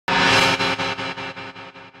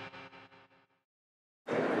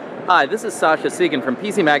Hi, this is Sascha Segan from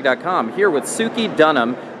PCMag.com, here with Suki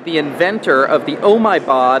Dunham, the inventor of the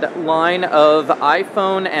OhMiBod line of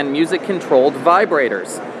iPhone and music-controlled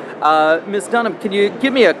vibrators. Ms. Dunham, can you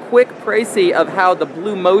give me a quick précis of how the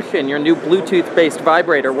Blue Motion, your new Bluetooth-based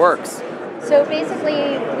vibrator, works? So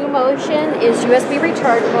basically, Blue Motion is USB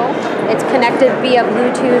rechargeable. It's connected via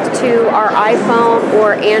Bluetooth to our iPhone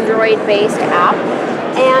or Android-based app.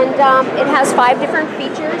 And it has 5 different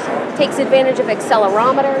features. It takes advantage of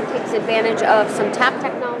accelerometer, takes advantage of some tap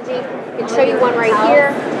technology. I can show you one right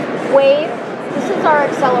here. Wave. This is our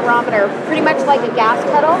accelerometer, pretty much like a gas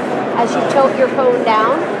pedal. As you tilt your phone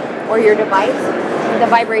down or your device, the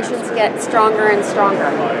vibrations get stronger and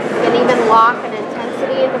stronger. You can even lock an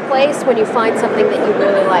intensity into place when you find something that you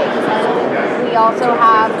really like. We also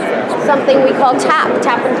have something we call tap and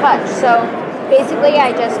touch. So basically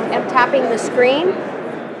I just am tapping the screen.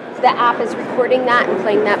 The app is recording that and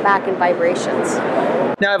playing that back in vibrations.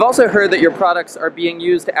 Now, I've also heard that your products are being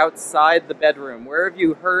used outside the bedroom. Where have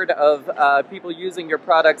you heard of people using your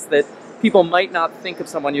products that people might not think of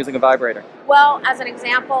someone using a vibrator? Well, as an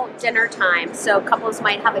example, dinner time. So couples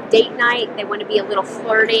might have a date night. They want to be a little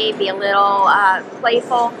flirty, be a little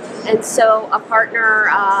playful. And so a partner,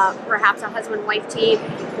 perhaps a husband-wife team,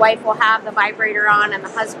 wife will have the vibrator on and the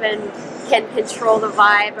husband can control the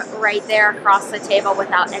vibe right there across the table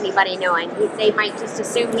without anybody knowing. They might just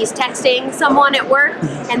assume he's texting someone at work,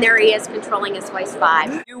 and there he is controlling his wife's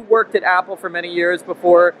vibe. You worked at Apple for many years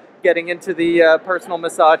before getting into the personal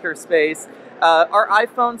massager space. Are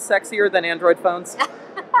iPhones sexier than Android phones?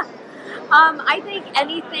 I think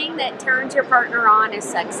anything that turns your partner on is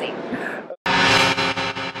sexy.